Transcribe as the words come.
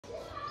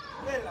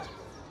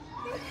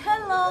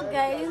Hello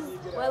guys,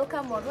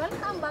 welcome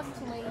back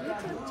to my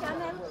YouTube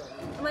channel.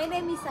 My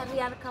name is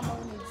Ariar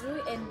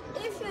Kamonidru, and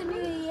if you're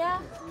new here,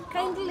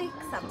 kindly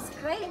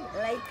subscribe,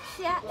 like,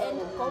 share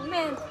and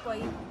comment for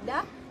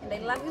Ida. And I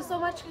love you so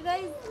much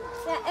guys.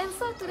 Yeah, and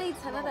so today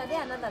it's another day,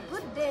 another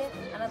good day,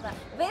 another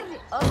very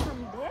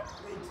awesome day.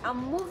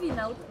 I'm moving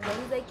out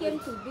guys. I came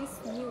to this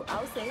new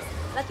houses,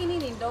 lakini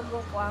ni ndogo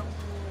kwangu.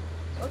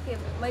 Okay,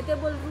 my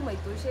table room I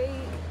toshei.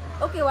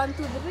 Okay, 1,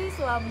 2, 3,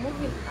 so I'm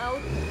moving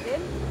out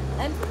then.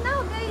 And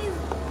now guys,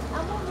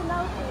 I'm moving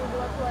out with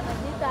what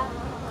wanaita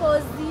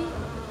cozzy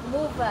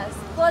movers,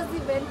 cozzy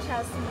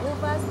ventures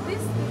movers.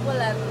 These people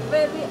are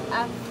very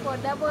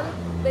affordable.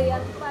 They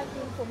are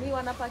packing for me,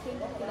 wana packing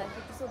kila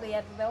kitu. So they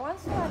are the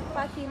ones who are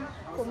packing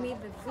for me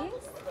the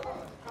things.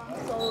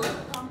 So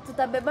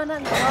tutabebana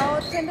na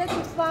wao, twende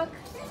tupack,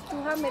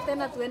 tuhame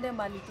tena tuende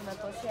mali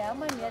tunatoshea.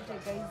 Ama ni aje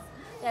guys?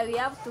 Yeah, we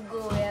have to go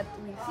where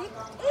we fit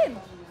in.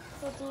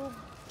 So to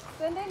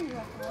twende ni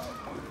watu.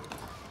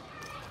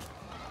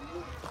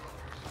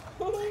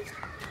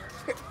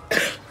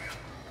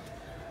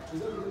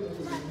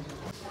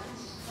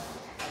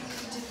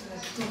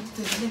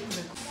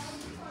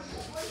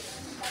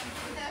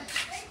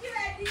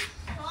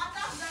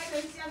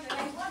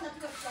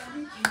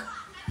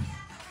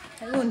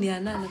 Hayo ni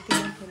ana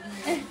anapiga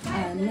kelele.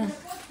 Ana.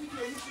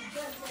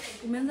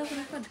 Umeanza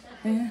kurekodi?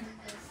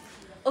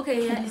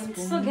 Okay, yeah.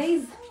 So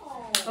guys,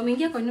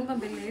 wameingia kwa nyumba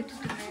mbele yetu.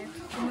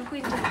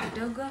 Tumekuja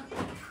kidogo.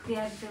 They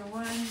are the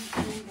ones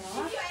doing the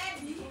work.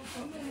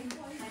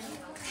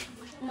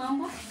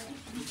 Mambo?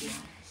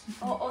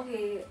 Oh,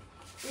 okay.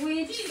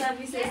 Which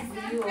services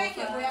do you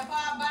offer?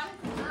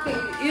 Okay,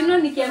 you know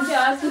nikiambia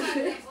watu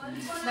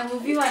na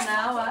muviwa na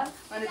hawa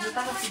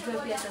wanataka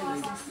kujua pia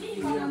services.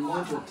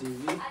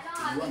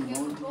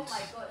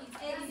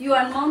 You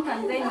unmount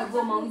and then you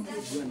go mount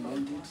it. You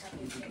unmount it.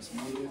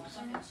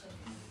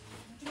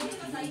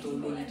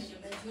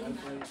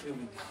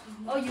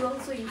 Oh, you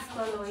also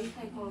install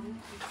Wi-Fi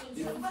home.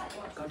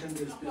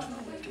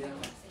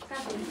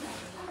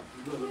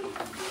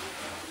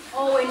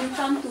 Oh, when you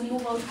come to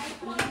move out.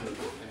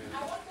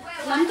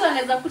 Na mtu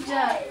anaweza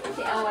kuja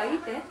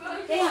awaite.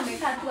 Yeye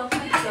amekaa tu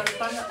hakuna kitu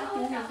amepanga.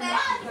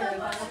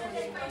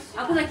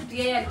 Hakuna kitu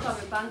yeye alikuwa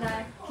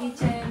amepanga.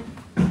 Kitchen,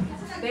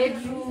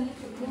 bedroom,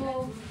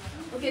 move.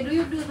 Okay, do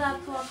you do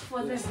that work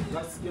for them?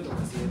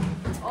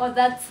 Oh,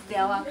 that's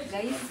their work,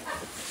 guys.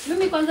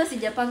 Mimi kwanza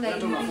sijapanga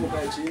hivi.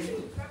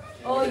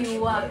 Oh,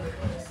 you work.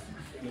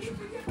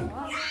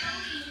 Wow.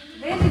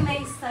 Very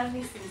nice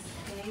services,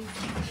 guys.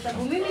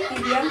 Sababu mimi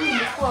kidi yangu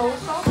ilikuwa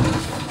huko.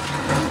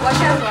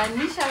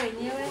 Washawanisha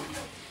wenyewe.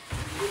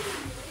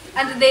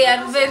 And they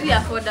are very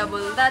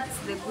affordable. That's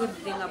the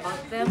good thing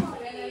about them.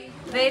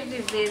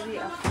 Very, very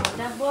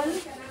affordable.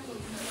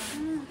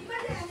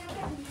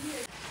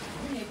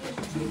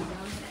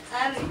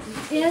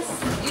 Yes.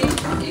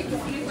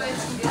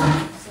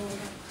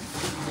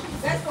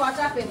 That's what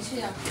happened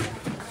here.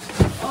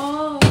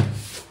 Oh.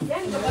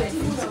 Then the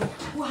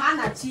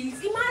Kuhana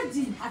cheese.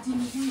 Imagine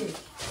atimidie.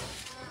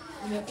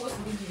 Umepost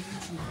video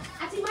YouTube.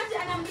 Imagine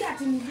anambia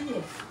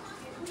atimidie.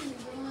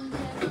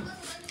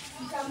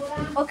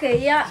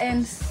 Okay, yeah,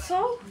 and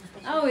so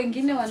hao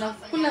wengine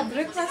wanakula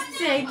breakfast.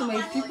 Say hi to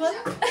my people.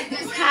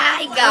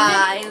 Hi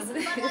guys.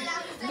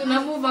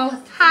 Tuna move out.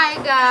 Hi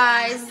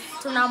guys.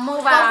 Tuna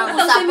move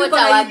out. Support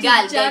our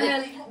girl.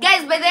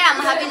 Guys, by the way,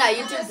 I'm having a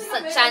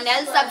YouTube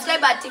channel.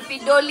 Subscribe at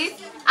Dolly.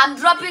 I'm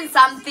dropping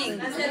something.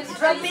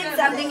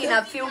 In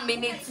a few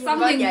minutes.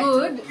 Something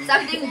good.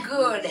 Something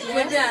good.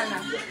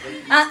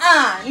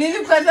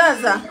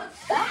 Nilikataza.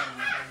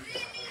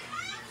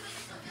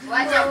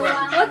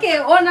 Okay,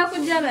 ona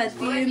kuja na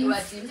team.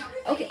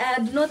 Okay, I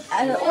do not.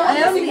 I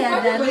only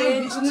had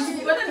arranged.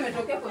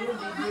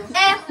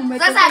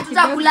 Sasa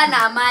tutakula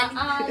na amani.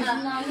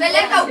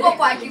 Peleka huko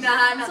kwa kina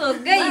Hana. So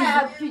guys,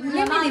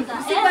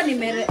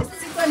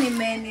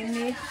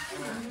 mimi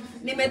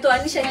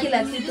nimetoanisha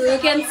kila kitu. You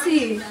can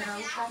see.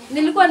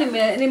 Nilikuwa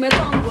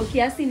nimetoa nguo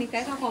kiasi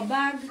nikaweka kwa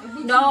bag.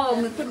 Ndio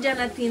umekuja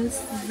na things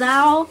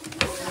zao.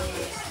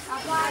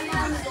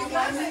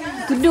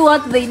 To do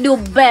what they do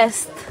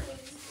best.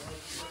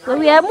 So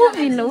we are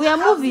moving. Look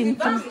at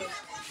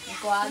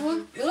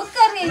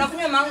it.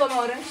 Unakunywa mango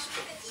ama orange?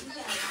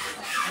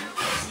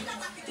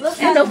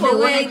 Look at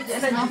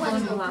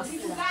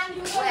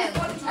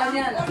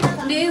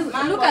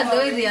the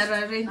way they are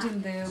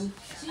arranging them.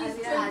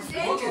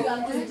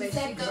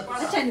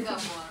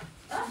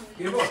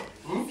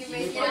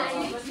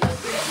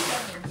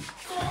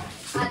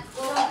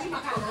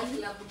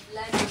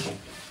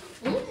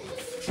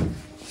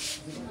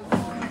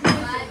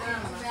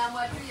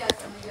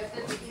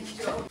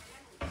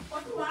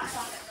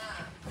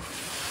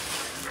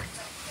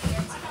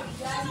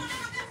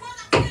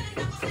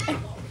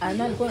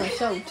 Ana alikuwa na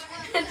shout.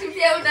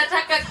 Pia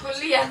unataka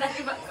kulia na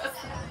makosa.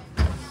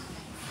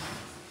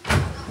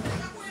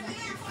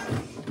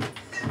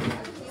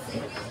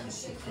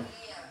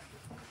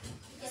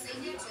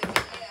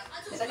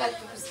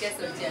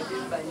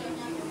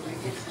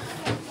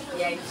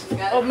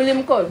 Oh,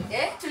 mlimcall?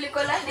 Tulikuwa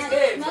Nicola ni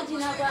babe.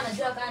 Imagine hapo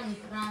anajua kama ni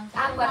prank.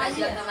 Hapo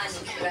anajua kama ni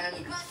prank.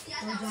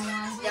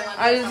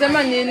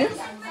 Alisema nini?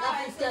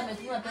 Alafu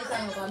ametuma pesa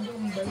anakuambia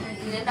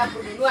umbalie. Ninaenda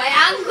kununua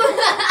yangu.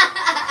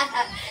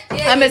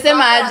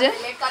 Amesema aje?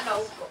 Peleka na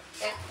huko.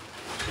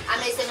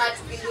 Amesema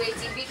tupindue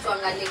TV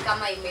tuangalie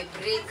kama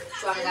imebreak,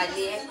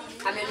 tuangalie.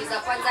 Ameuliza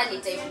kwanza ni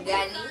type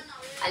gani,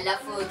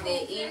 alafu the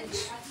inch.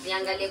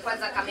 Niangalie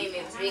kwanza kama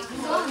imebreak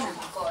ndio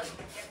call.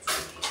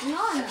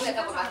 Unaona?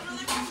 Weka kwa baba.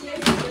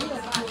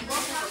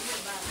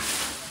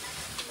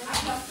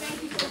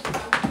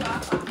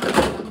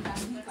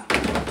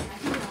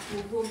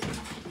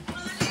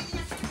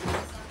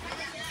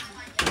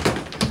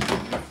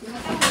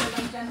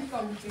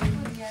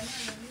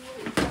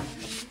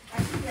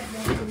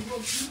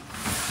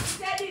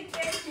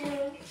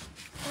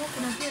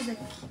 Kuna pia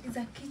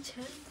za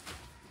kitchen.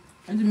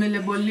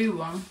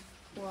 Zimelabeliwa.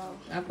 Wow.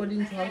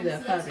 According to how they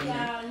are carrying.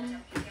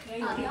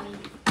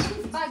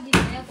 Bagi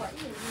imewekwa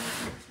hiyo.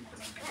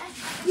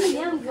 Hii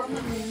yangu ama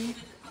nini?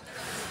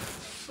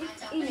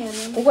 Hii ni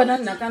yangu. Uko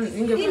ndani na kan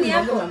Hii ni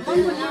yako. Mambo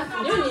ni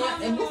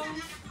yako.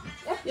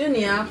 Hiyo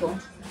ni yako.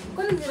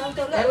 Kwani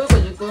zinatolewa? Wewe uko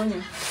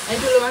jikoni.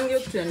 Haitolewangi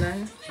kitu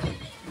nayo.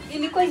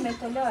 Ilikuwa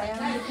imetolewa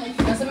yangu.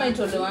 Nasema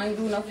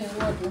itolewangi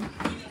unafungua tu.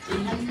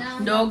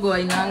 Ndogo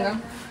ainanga.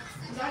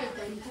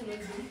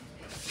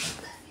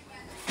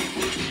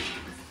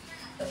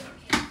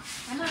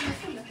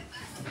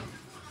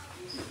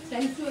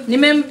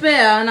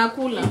 Nimempea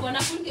anakula.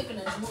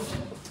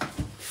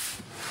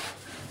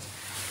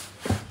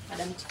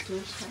 Madam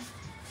Chitosha.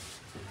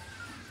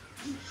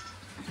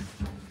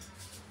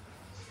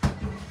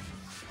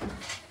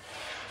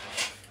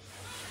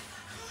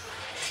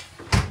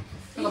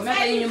 Ngomea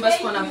hii nyumba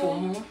siko na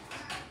kumu.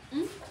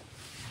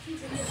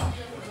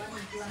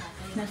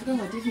 Nafika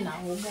motivi na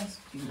uoga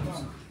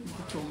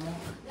kutomoa.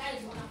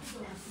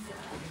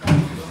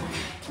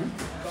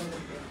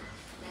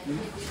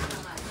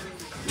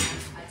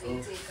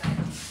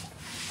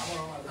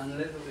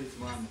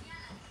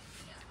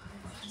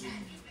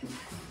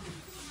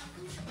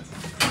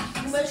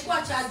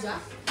 Umechukua charger?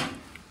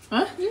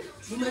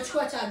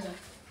 Umechukua charger?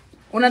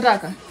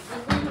 Unataka?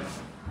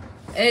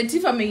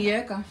 Tifa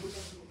ameiweka.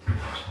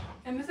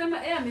 Amesema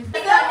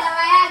amesema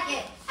Dawa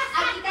yake.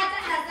 Akikata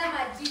nasema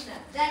jina.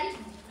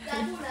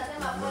 Jaribu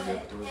unasema pole.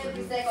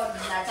 Every second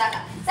unataka.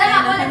 Sema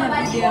pole baba.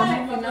 Sema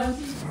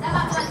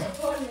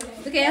pole.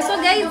 Okay, so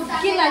guys,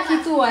 kila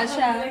kitu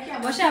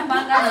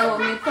washapanga na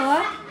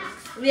wametoa.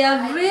 We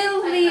have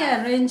really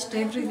arranged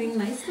everything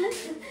nicely.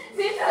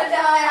 Sio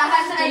dawa ya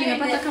hana.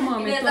 Nimepata kama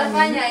wametoa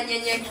Inafanya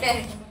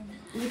nyenyekee.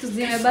 vitu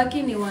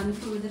zimebaki ni 1 2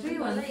 3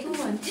 1 2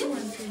 1 2 1 2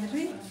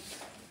 3.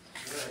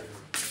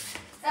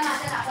 Sema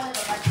tena pole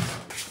baba.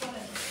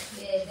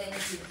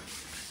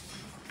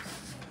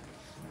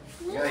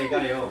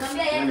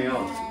 Thank you.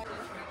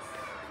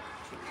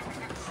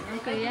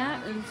 Okay,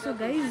 yeah, and so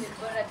guys,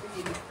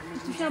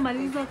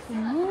 tushamaliza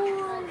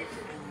kumove.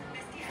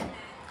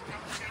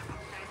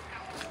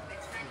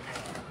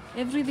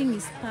 Everything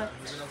is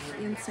packed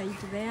inside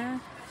there.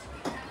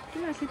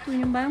 Kila kitu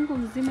nyumba yangu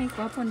mzima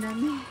iko hapo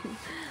ndani.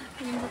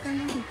 Nyumba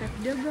kangu ni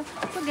kidogo.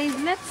 So guys,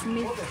 let's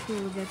meet to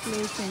the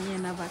place yenye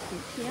na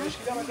vacate.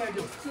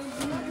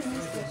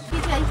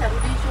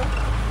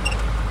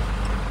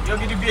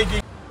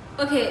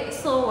 Okay,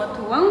 so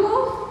watu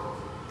wangu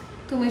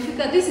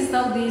tumefika. This is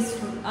how this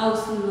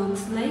house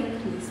looks like.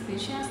 It's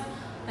spacious.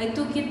 I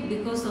took it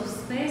because of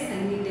space.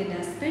 I needed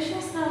a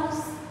spacious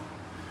house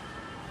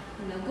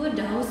and a good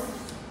house.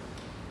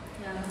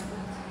 Yeah.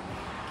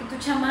 Kitu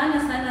cha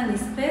maana sana ni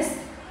space.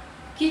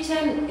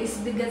 Kitchen is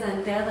bigger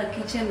than the other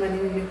kitchen when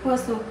nilikuwa,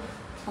 so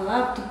I'll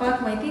have to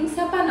pack my things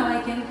hapa now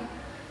I can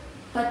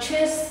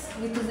purchase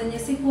vitu zenye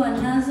sikuwa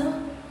nazo.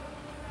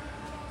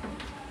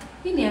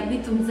 Hii ni ya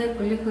vitu mzee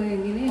kuliko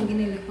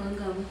wengine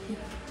ilikuanga mpya.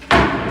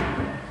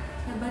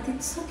 Yeah, but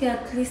it's okay,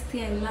 at least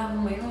I love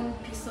my own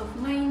peace of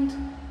mind.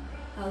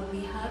 I'll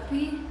be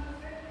happy.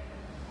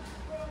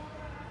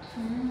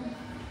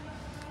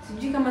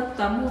 Sijui kama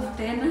tutamove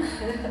tena.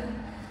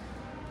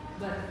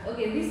 But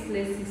okay, this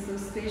place is so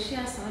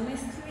spacious,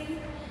 honestly.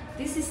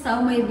 This is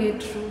how my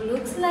bedroom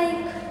looks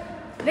like.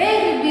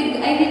 Very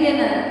big. I needed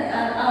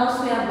a house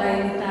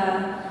whereby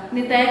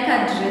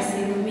nitaeka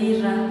dressing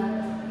mirror.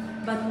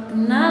 But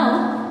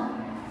now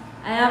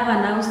I have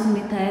an house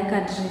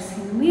nitaeka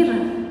dressing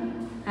mirror.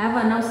 I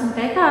have an house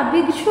nitaeka a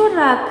big shoe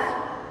rack.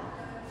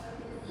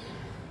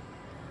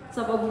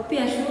 Sababu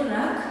pia shoe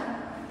rack,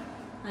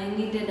 I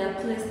needed a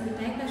place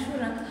nitaeka shoe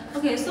rack.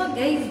 Okay, so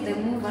guys, the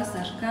movers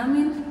are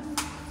coming.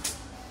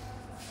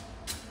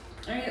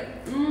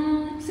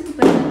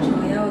 Sikupenda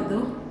choo yao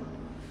though.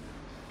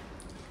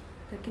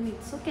 Lakini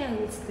it's okay, I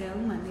will still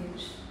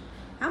manage.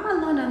 I'm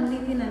alone, I'm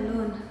living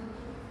alone.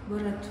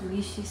 Bora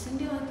tuishi, si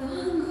ndio watu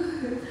wangu?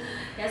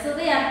 Yeah, so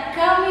they are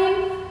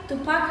coming to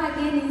pack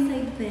again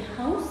inside the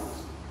house.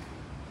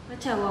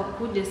 Wacha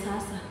wakuje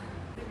sasa.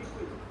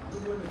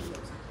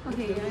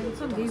 Okay,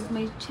 so guys,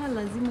 my child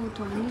lazima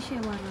utoanishe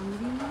mara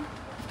mbili.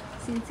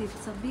 Since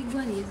it's a big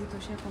one, hizi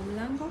tosha kwa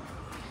mlango.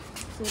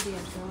 So they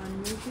are the one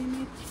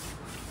moving it.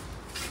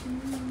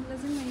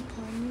 Lazima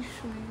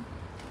itoanishwe.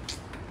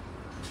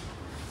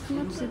 It's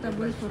not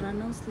suitable for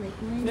an house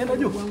like mine. Nenda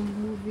juu.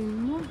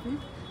 Movie.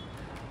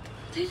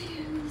 Then you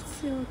will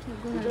see what you're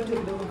gonna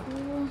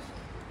do.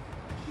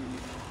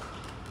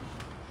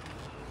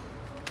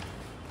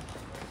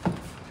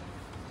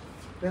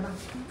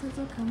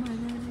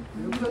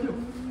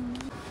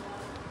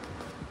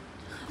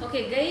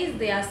 Okay guys,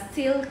 they are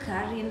still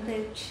carrying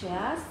the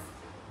chairs.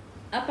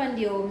 Hapa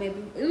ndio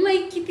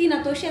like kiti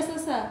inatosha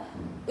sasa.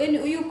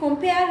 When you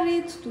compare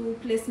it to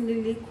place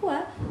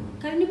nilikuwa,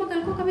 kalinipo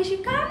kalikuwa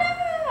kameshikana.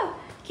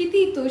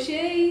 Kiti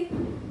itoshei.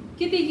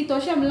 Kiti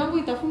ikitosha mlango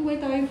itafungwa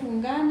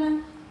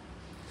itawaifungana.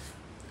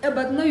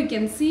 But now you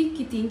can see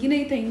kiti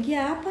ingine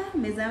itaingia hapa,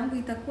 meza yangu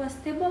itakuwa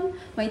stable,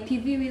 my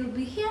TV will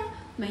be here,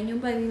 my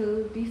nyumba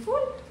will be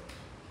full.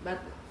 But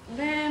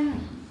then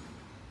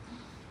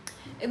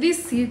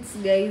these seats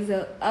guys,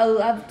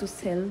 I'll have to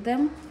sell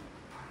them,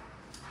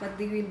 but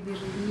they will be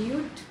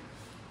renewed.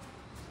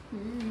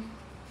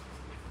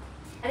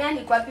 Ania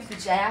ni kwapi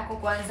picha yako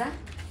kwanza?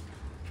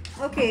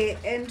 Okay,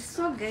 and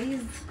so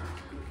guys,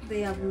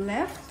 they have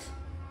left.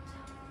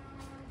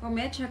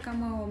 Wameacha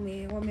kama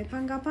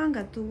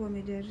wamepanga tu,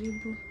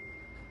 wamejaribu.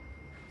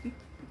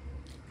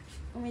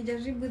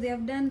 They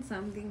have done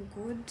something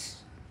good.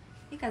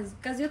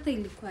 Kazi yote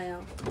ilikuwa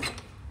yao.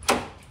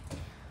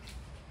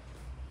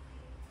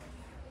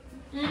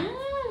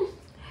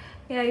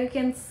 Yeah, you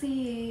can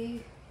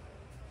see.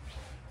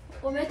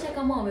 Wameacha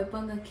kama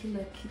wamepanga kila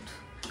kitu.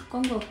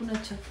 Kwangu hakuna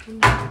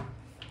chakula.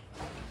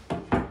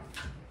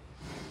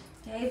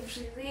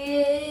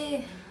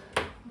 Everything.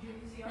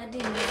 Hadi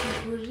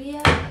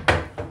nimefikiria.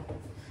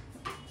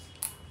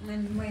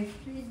 And my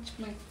fridge,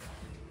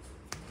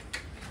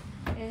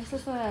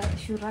 sasa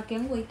shurake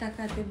yangu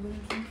itaka table.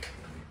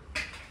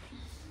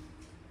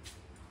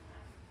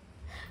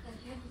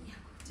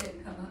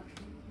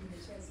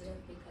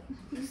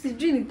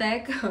 Sijui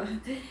nitaeka.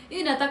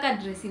 Hii nataka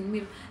dressing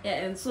mirror.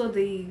 Yeah, and so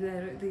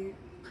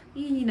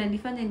hii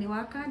inanifanya ni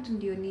work hard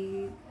ndio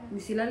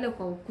nisilale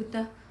kwa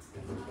ukuta.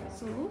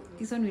 So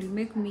this one will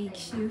make me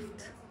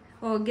shift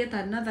or get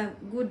another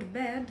good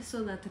bed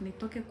so that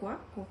nitoke kwa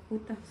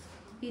ukuta.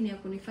 Hii ni ya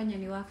kunifanya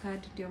ni work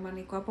hard ndio maana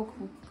niko hapo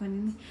kwa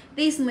nini.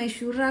 This is my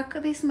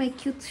shurak. This is my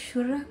cute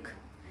shurak.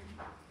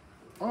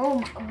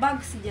 Oh,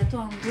 bag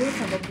sijatoa nguo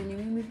sababu ni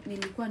mimi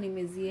nilikuwa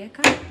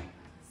nimezieka.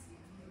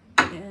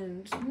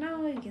 And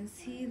now you can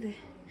see the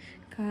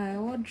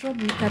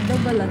wardrobe ni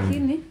kadogo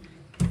lakini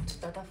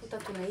tutatafuta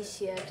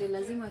tunaishi hadi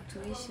lazima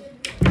tuishi.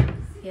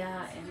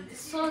 Yeah, and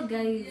so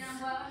guys,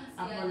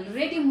 I've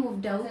already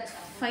moved out.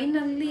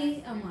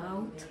 Finally, I'm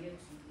out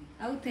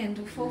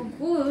and for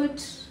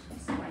good.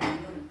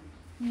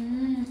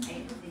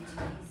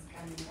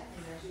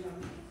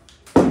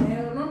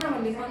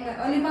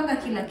 Walipanga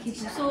kila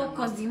kitu. So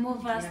Cozzy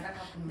Movers,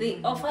 they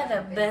offer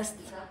the best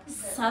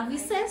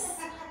services.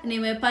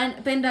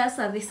 Nimependa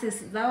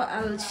services zao.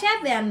 I'll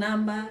share their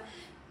number.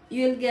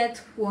 You'll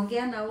get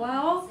kuongea na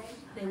wao.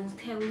 They will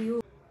tell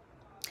you.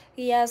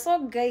 Yeah, so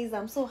guys,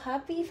 I'm so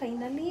happy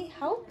finally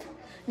out.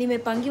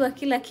 Nimepangiwa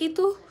kila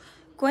kitu.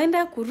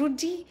 Kwenda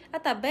kurudi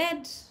hata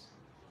bed.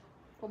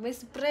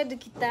 Spread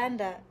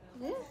kitanda.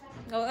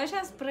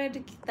 Washa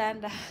spread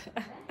kitanda.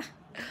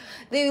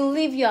 They will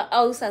leave your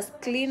house as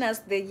clean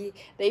as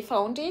they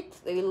found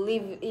it. They will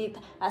leave it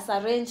as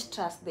arranged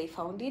as they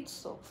found it.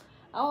 So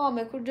hao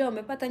wamekuja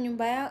wamepata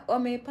nyumba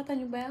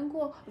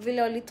yangu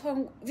vile walitoa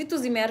vitu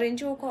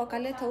zimearrange huko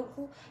wakaleta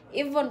huku.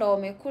 Hivyo ndo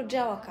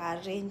wamekuja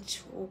wakaarrange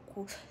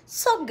huku.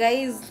 So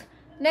guys,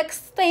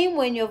 next time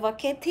when you're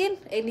vacating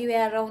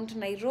anywhere around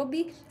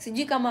Nairobi,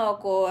 sijui kama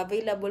wako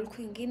available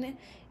kwingine.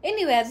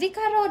 Anywhere,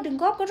 Thika Road,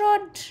 Ngong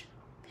Road.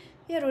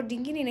 Hiyo road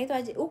ingine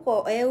inaitwaje?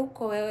 Huko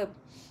wewe.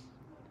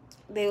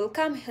 They will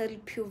come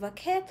help you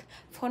vacate.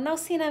 For now,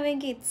 sina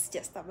mengi. It's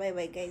just a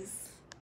bye-bye, guys.